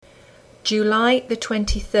July the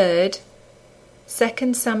 23rd,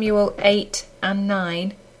 2 Samuel 8 and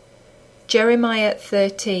 9, Jeremiah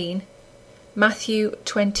 13, Matthew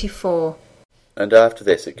 24. And after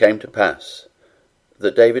this it came to pass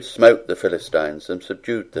that David smote the Philistines and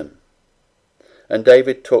subdued them. And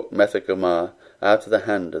David took Methegomar out of the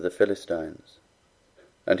hand of the Philistines.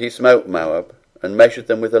 And he smote Moab, and measured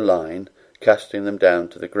them with a line, casting them down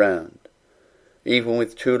to the ground. Even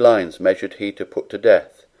with 2 lines measured he to put to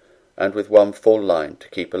death, and with 1 full line to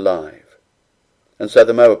keep alive. And so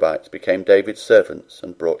the Moabites became David's servants,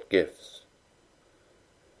 and brought gifts.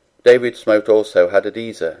 David smote also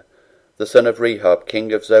Hadadezer, the son of Rehob,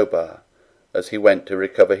 king of Zobar, as he went to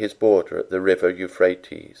recover his border at the river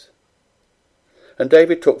Euphrates. And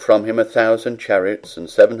David took from him 1,000 chariots, and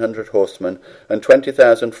 700 horsemen, and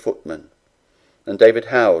 20,000 footmen. And David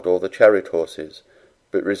howled all the chariot horses,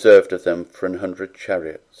 but reserved of them for 100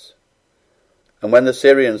 chariots. And when the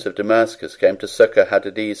Syrians of Damascus came to succour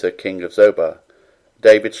Hadadezer, king of Zobar,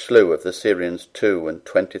 David slew of the Syrians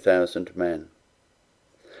 22,000 men.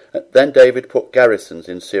 Then David put garrisons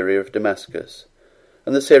in Syria of Damascus,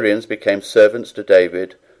 and the Syrians became servants to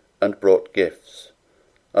David, and brought gifts.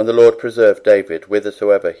 And the Lord preserved David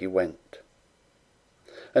whithersoever he went.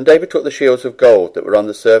 And David took the shields of gold that were on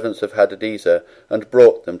the servants of Hadadezer, and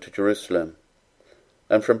brought them to Jerusalem.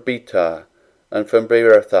 And from Betah, and from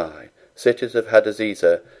Berothai, cities of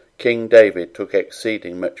Hadadezer, King David took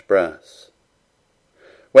exceeding much brass.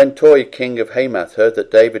 When Toi, king of Hamath, heard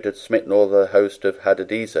that David had smitten all the host of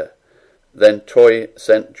Hadadezer, then Toi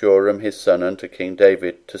sent Joram his son unto King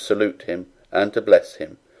David to salute him and to bless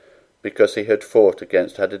him, because he had fought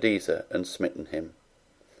against Hadadezer and smitten him.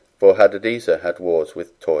 For Hadadezer had wars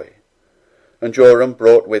with Toi. And Joram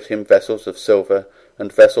brought with him vessels of silver,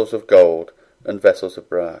 and vessels of gold, and vessels of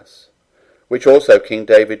brass, which also King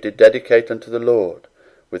David did dedicate unto the Lord,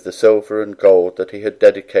 with the silver and gold that he had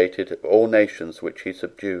dedicated of all nations which he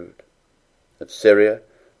subdued, of Syria,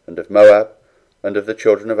 and of Moab, and of the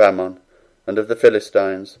children of Ammon, and of the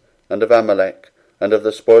Philistines, and of Amalek, and of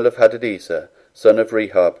the spoil of Hadadezer, son of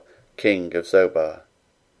Rehob, king of Zobar.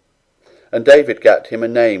 And David gat him a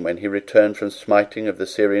name when he returned from smiting of the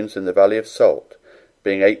Syrians in the valley of Salt,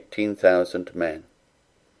 being 18,000 men.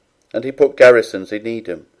 And he put garrisons in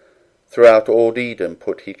Edom. Throughout all Edom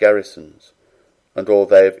put he garrisons, and all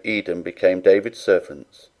they of Edom became David's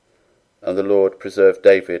servants, and the Lord preserved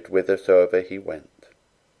David whithersoever he went.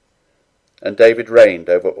 And David reigned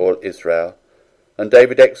over all Israel, and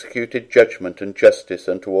David executed judgment and justice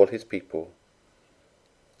unto all his people.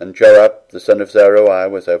 And Joab the son of Zeruiah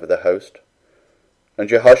was over the host, and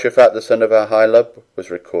Jehoshaphat the son of Ahilub was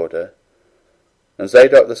recorder, and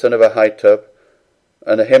Zadok the son of Ahitub,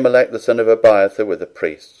 and Ahimelech the son of Abiathar were the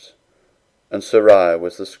priests, and Sariah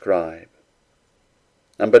was the scribe.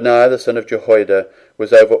 And Benaiah the son of Jehoiada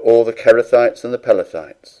was over all the Kerethites and the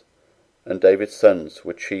Pelethites, and David's sons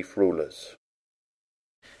were chief rulers.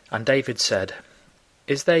 And David said,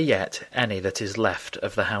 Is there yet any that is left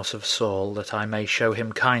of the house of Saul, that I may show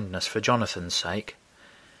him kindness for Jonathan's sake?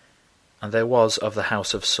 And there was of the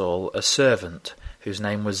house of Saul a servant, whose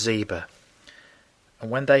name was Ziba.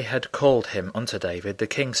 And when they had called him unto David, the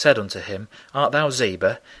king said unto him, Art thou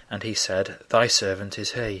Ziba? And he said, Thy servant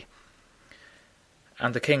is he.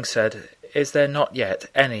 And the king said, Is there not yet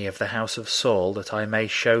any of the house of Saul, that I may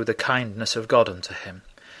show the kindness of God unto him?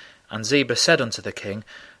 And Ziba said unto the king,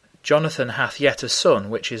 Jonathan hath yet a son,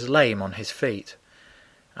 which is lame on his feet.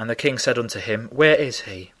 And the king said unto him, Where is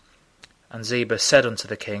he? And Ziba said unto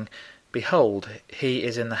the king, Behold, he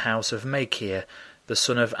is in the house of Machir, the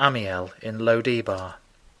son of Ammiel, in Lodebar.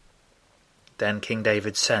 Then King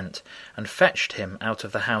David sent, and fetched him out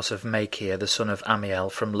of the house of Machir, the son of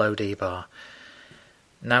Ammiel, from Lodebar.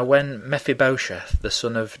 Now when Mephibosheth, the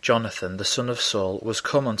son of Jonathan, the son of Saul, was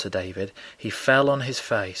come unto David, he fell on his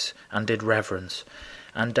face, and did reverence.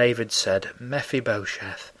 And David said,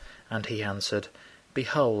 Mephibosheth. And he answered,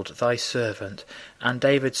 Behold thy servant. And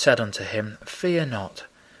David said unto him, Fear not,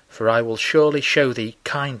 for I will surely show thee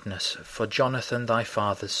kindness for Jonathan thy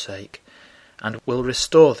father's sake, and will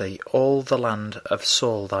restore thee all the land of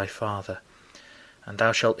Saul thy father, and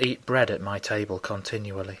thou shalt eat bread at my table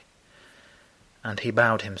continually. And he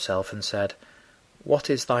bowed himself and said, What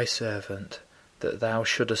is thy servant, that thou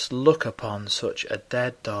shouldest look upon such a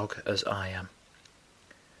dead dog as I am?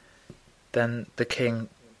 Then the king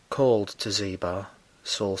called to Ziba,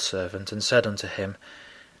 Saul's servant, and said unto him,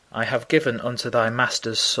 I have given unto thy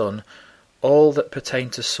master's son all that pertain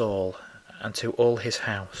to Saul, and to all his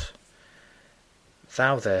house.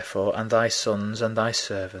 Thou therefore and thy sons and thy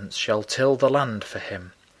servants shall till the land for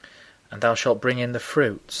him, and thou shalt bring in the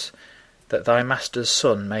fruits, that thy master's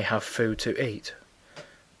son may have food to eat.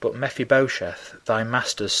 But Mephibosheth, thy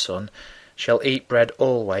master's son, shall eat bread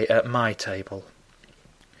alway at my table.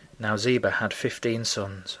 Now Ziba had 15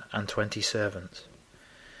 sons, and 20 servants.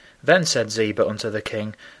 Then said Ziba unto the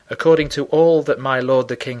king, According to all that my lord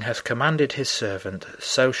the king hath commanded his servant,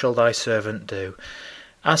 so shall thy servant do.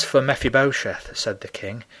 As for Mephibosheth, said the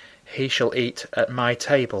king, he shall eat at my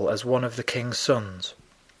table as one of the king's sons.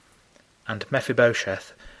 And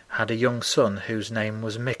Mephibosheth had a young son whose name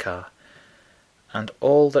was Micah. And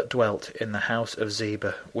all that dwelt in the house of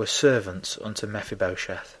Ziba were servants unto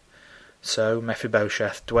Mephibosheth. So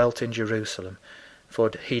Mephibosheth dwelt in Jerusalem,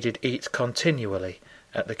 for he did eat continually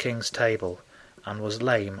at the king's table, and was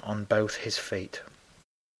lame on both his feet.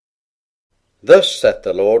 Thus saith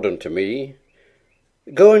the Lord unto me,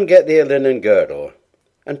 Go and get thee a linen girdle,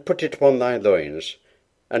 and put it upon thy loins,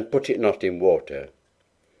 and put it not in water.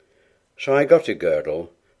 So I got a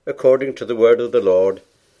girdle, according to the word of the Lord,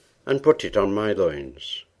 and put it on my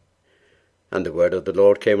loins. And the word of the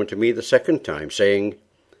Lord came unto me the second time, saying,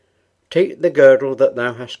 Take the girdle that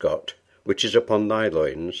thou hast got, which is upon thy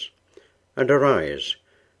loins, and arise,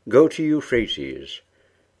 go to Euphrates,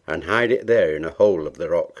 and hide it there in a hole of the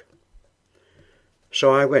rock.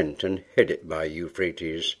 So I went and hid it by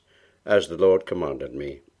Euphrates, as the Lord commanded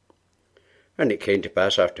me. And it came to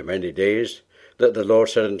pass after many days, that the Lord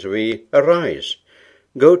said unto me, Arise,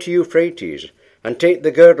 go to Euphrates, and take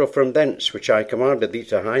the girdle from thence, which I commanded thee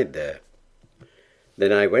to hide there.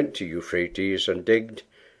 Then I went to Euphrates, and digged,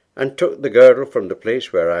 and took the girdle from the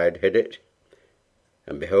place where I had hid it.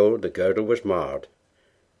 And behold, the girdle was marred.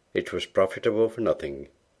 It was profitable for nothing.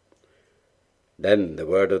 Then the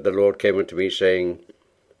word of the Lord came unto me, saying,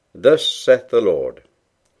 Thus saith the Lord,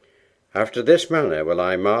 After this manner will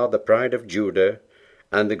I mar the pride of Judah,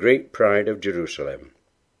 and the great pride of Jerusalem.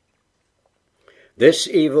 This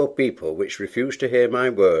evil people, which refuse to hear my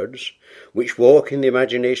words, which walk in the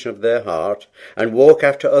imagination of their heart, and walk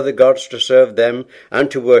after other gods to serve them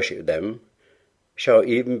and to worship them, shall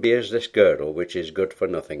even be as this girdle, which is good for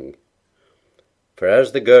nothing. For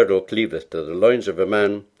as the girdle cleaveth to the loins of a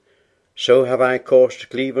man, so have I caused to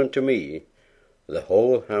cleave unto me the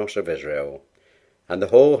whole house of Israel, and the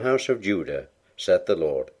whole house of Judah, saith the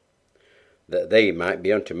Lord, that they might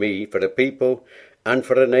be unto me for a people, and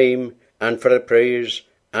for a name, and for a praise,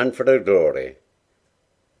 and for a glory.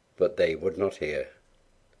 But they would not hear.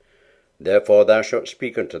 Therefore thou shalt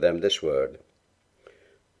speak unto them this word.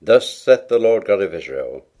 Thus saith the Lord God of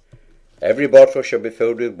Israel, Every bottle shall be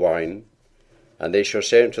filled with wine, and they shall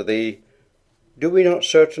say unto thee, Do we not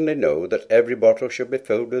certainly know that every bottle shall be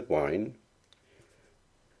filled with wine?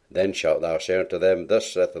 Then shalt thou say unto them,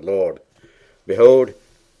 Thus saith the Lord, Behold,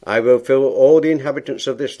 I will fill all the inhabitants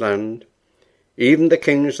of this land, even the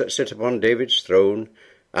kings that sit upon David's throne,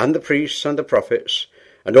 and the priests and the prophets,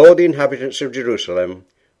 and all the inhabitants of Jerusalem,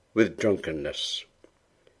 with drunkenness.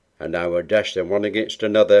 And I will dash them one against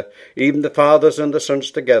another, even the fathers and the sons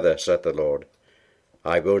together, saith the Lord.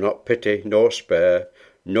 I will not pity, nor spare,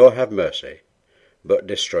 nor have mercy, but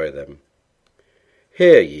destroy them.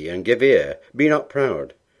 Hear ye, and give ear, be not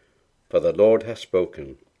proud, for the Lord hath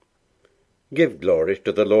spoken. Give glory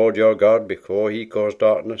to the Lord your God before he cause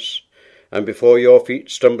darkness, and before your feet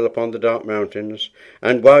stumble upon the dark mountains,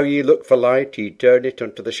 and while ye look for light, he turn it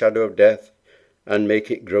unto the shadow of death, and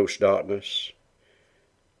make it gross darkness.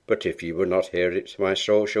 But if ye will not hear it, my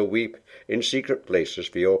soul shall weep in secret places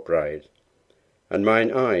for your pride, and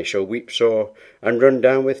mine eye shall weep sore, and run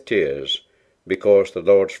down with tears, because the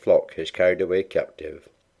Lord's flock is carried away captive.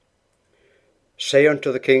 Say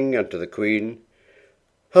unto the king and to the queen,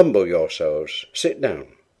 Humble yourselves, sit down.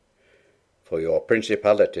 For your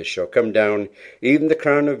principalities shall come down, even the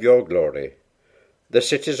crown of your glory. The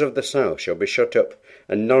cities of the south shall be shut up,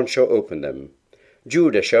 and none shall open them.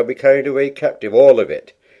 Judah shall be carried away captive, all of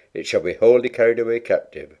it. It shall be wholly carried away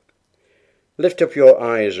captive. Lift up your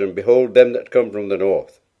eyes, and behold them that come from the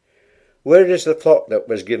north. Where is the flock that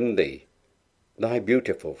was given thee, thy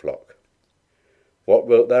beautiful flock? What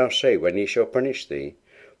wilt thou say when he shall punish thee?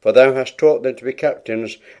 For thou hast taught them to be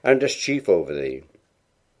captains, and as chief over thee.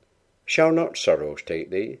 Shall not sorrows take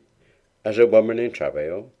thee, as a woman in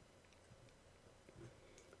travail?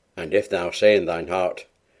 And if thou say in thine heart,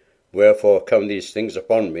 Wherefore come these things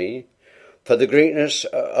upon me? For the greatness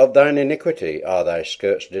of thine iniquity are thy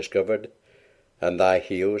skirts discovered, and thy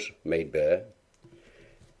heels made bare.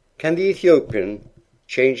 Can the Ethiopian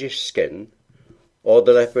change his skin, or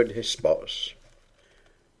the leopard his spots?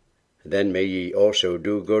 Then may ye also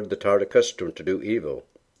do good that are accustomed to do evil.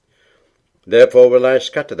 Therefore will I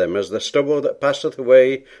scatter them as the stubble that passeth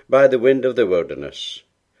away by the wind of the wilderness.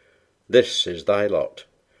 This is thy lot,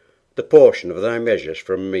 the portion of thy measures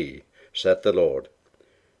from me, saith the Lord,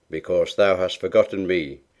 because thou hast forgotten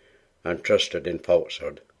me, and trusted in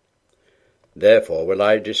falsehood. Therefore will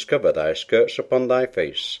I discover thy skirts upon thy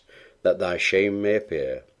face, that thy shame may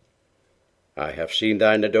appear. I have seen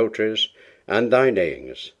thine adulteries, and thy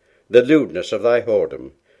neighings, the lewdness of thy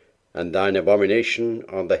whoredom, and thine abomination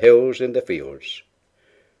on the hills in the fields.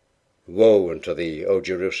 Woe unto thee, O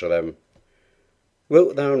Jerusalem!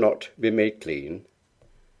 Wilt thou not be made clean?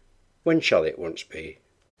 When shall it once be?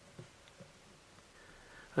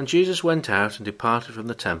 And Jesus went out and departed from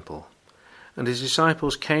the temple, and his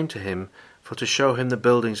disciples came to him for to show him the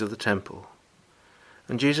buildings of the temple.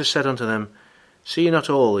 And Jesus said unto them, See ye not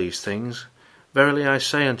all these things? Verily I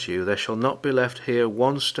say unto you, there shall not be left here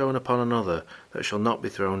one stone upon another that shall not be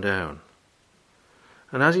thrown down.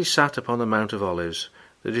 And as he sat upon the Mount of Olives,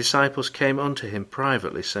 the disciples came unto him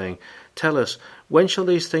privately, saying, Tell us, when shall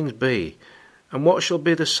these things be? And what shall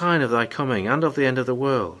be the sign of thy coming, and of the end of the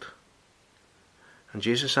world? And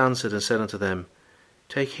Jesus answered and said unto them,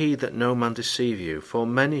 Take heed that no man deceive you, for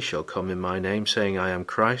many shall come in my name, saying, I am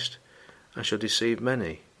Christ, and shall deceive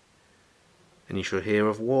many. And ye shall hear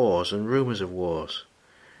of wars and rumours of wars.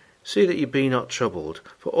 See that ye be not troubled,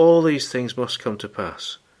 for all these things must come to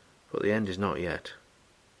pass, but the end is not yet.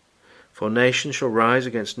 For nation shall rise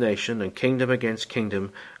against nation, and kingdom against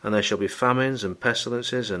kingdom, and there shall be famines and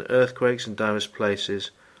pestilences and earthquakes in divers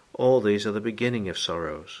places. All these are the beginning of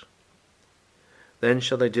sorrows. Then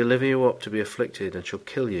shall they deliver you up to be afflicted, and shall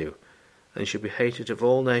kill you, and shall be hated of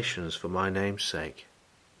all nations for my name's sake.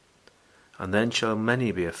 And then shall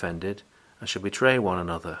many be offended, and shall betray one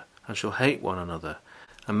another, and shall hate one another.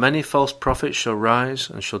 And many false prophets shall rise,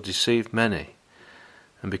 and shall deceive many.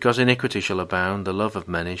 And because iniquity shall abound, the love of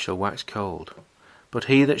many shall wax cold. But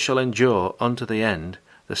he that shall endure unto the end,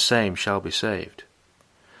 the same shall be saved.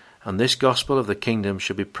 And this gospel of the kingdom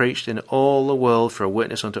shall be preached in all the world for a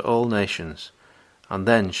witness unto all nations, and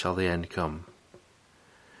then shall the end come.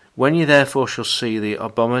 When ye therefore shall see the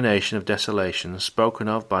abomination of desolation spoken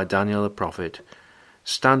of by Daniel the prophet,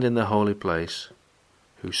 stand in the holy place,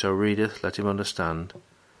 whoso readeth, let him understand.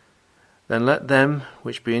 Then let them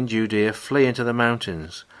which be in Judea flee into the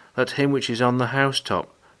mountains. Let him which is on the housetop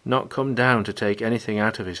not come down to take anything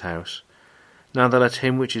out of his house. Neither let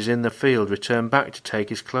him which is in the field return back to take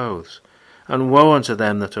his clothes. And woe unto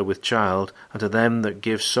them that are with child, and to them that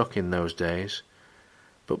give suck in those days.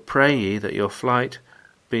 But pray ye that your flight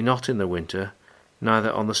be not in the winter,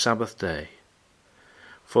 neither on the Sabbath day.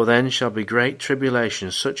 For then shall be great tribulation,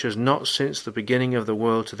 such as not since the beginning of the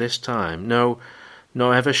world to this time, no,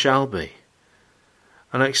 nor ever shall be.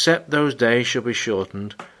 And except those days shall be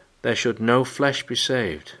shortened, there should no flesh be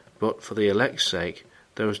saved, but for the elect's sake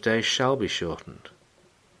those days shall be shortened.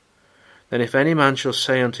 Then if any man shall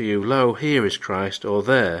say unto you, Lo, here is Christ, or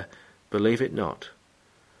there, believe it not.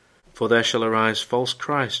 For there shall arise false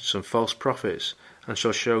Christs and false prophets, and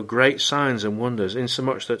shall show great signs and wonders,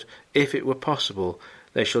 insomuch that, if it were possible,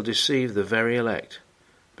 they shall deceive the very elect.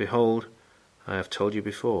 Behold, I have told you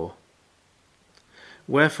before.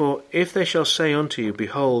 Wherefore, if they shall say unto you,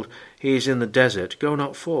 Behold, he is in the desert, go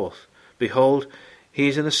not forth. Behold, he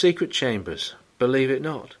is in the secret chambers, believe it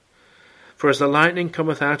not. For as the lightning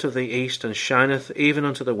cometh out of the east, and shineth even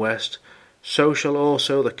unto the west, so shall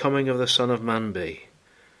also the coming of the Son of Man be.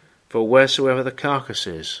 For wheresoever the carcass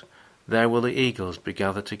is, there will the eagles be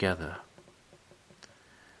gathered together.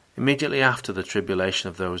 Immediately after the tribulation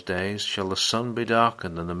of those days shall the sun be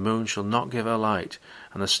darkened, and the moon shall not give her light,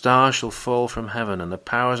 and the stars shall fall from heaven, and the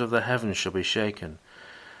powers of the heavens shall be shaken.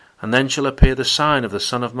 And then shall appear the sign of the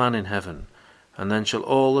Son of Man in heaven, and then shall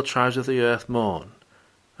all the tribes of the earth mourn,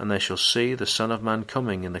 and they shall see the Son of Man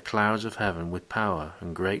coming in the clouds of heaven with power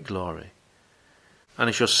and great glory. And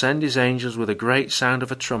he shall send his angels with a great sound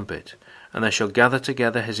of a trumpet, and they shall gather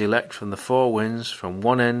together his elect from the four winds, from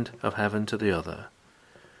one end of heaven to the other.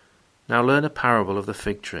 Now learn a parable of the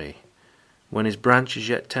fig tree. When his branch is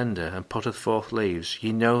yet tender, and putteth forth leaves,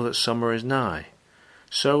 ye know that summer is nigh.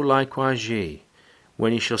 So likewise ye,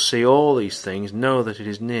 when ye shall see all these things, know that it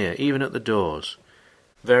is near, even at the doors.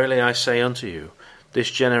 Verily I say unto you,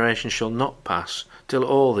 this generation shall not pass, till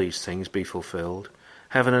all these things be fulfilled.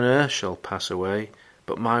 Heaven and earth shall pass away,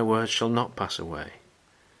 but my words shall not pass away.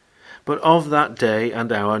 But of that day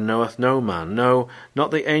and hour knoweth no man, no,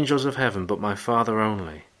 not the angels of heaven, but my Father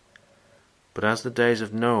only. But as the days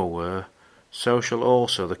of Noah were, so shall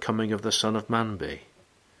also the coming of the Son of Man be.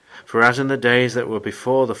 For as in the days that were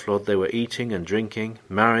before the flood they were eating and drinking,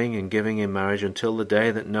 marrying and giving in marriage, until the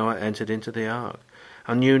day that Noah entered into the ark,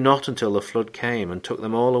 and knew not until the flood came and took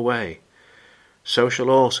them all away, so shall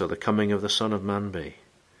also the coming of the Son of Man be.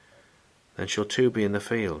 Then shall two be in the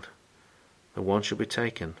field, the one shall be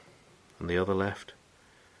taken, and the other left.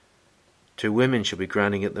 2 women shall be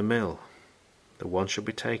grinding at the mill, the one shall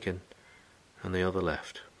be taken, and the other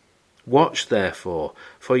left. Watch therefore,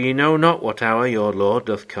 for ye know not what hour your Lord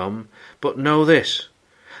doth come. But know this,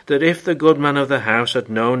 that if the good man of the house had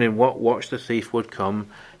known in what watch the thief would come,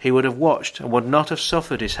 he would have watched, and would not have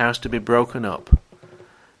suffered his house to be broken up.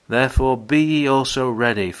 Therefore be ye also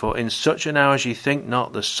ready, for in such an hour as ye think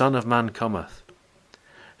not, the Son of Man cometh.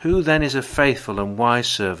 Who then is a faithful and wise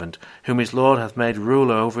servant, whom his Lord hath made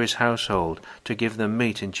ruler over his household, to give them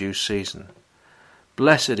meat in due season?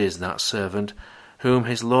 Blessed is that servant, whom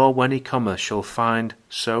his Lord when he cometh shall find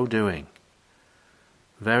so doing.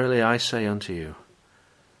 Verily I say unto you,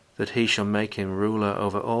 that he shall make him ruler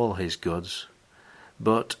over all his goods.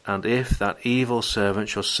 But, and if that evil servant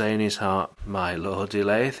shall say in his heart, My Lord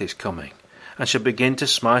delayeth his coming, and shall begin to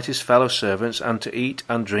smite his fellow servants, and to eat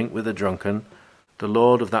and drink with the drunken, the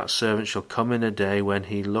Lord of that servant shall come in a day when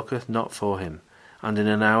he looketh not for him, and in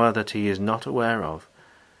an hour that he is not aware of,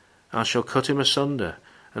 and shall cut him asunder,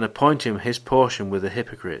 and appoint him his portion with the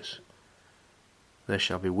hypocrites. There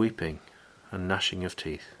shall be weeping and gnashing of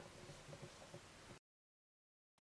teeth.